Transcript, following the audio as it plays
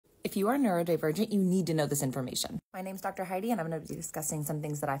If you are neurodivergent, you need to know this information. My name's Dr. Heidi, and I'm going to be discussing some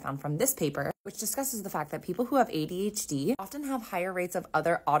things that I found from this paper, which discusses the fact that people who have ADHD often have higher rates of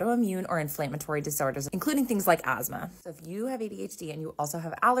other autoimmune or inflammatory disorders, including things like asthma. So if you have ADHD and you also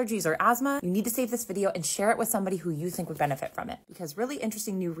have allergies or asthma, you need to save this video and share it with somebody who you think would benefit from it, because really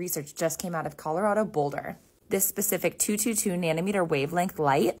interesting new research just came out of Colorado Boulder. This specific 222 nanometer wavelength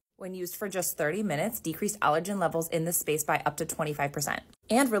light, when used for just 30 minutes, decreased allergen levels in this space by up to 25%.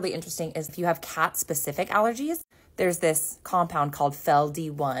 And really interesting is if you have cat-specific allergies, there's this compound called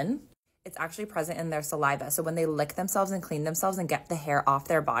FeLD1. It's actually present in their saliva. So when they lick themselves and clean themselves and get the hair off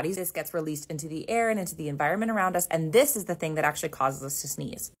their bodies, this gets released into the air and into the environment around us. And this is the thing that actually causes us to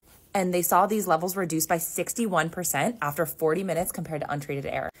sneeze. And they saw these levels reduced by 61% after 40 minutes compared to untreated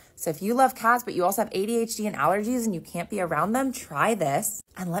air. So if you love cats, but you also have ADHD and allergies and you can't be around them, try this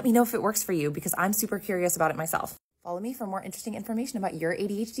and let me know if it works for you, because I'm super curious about it myself. Follow me for more interesting information about your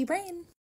ADHD brain.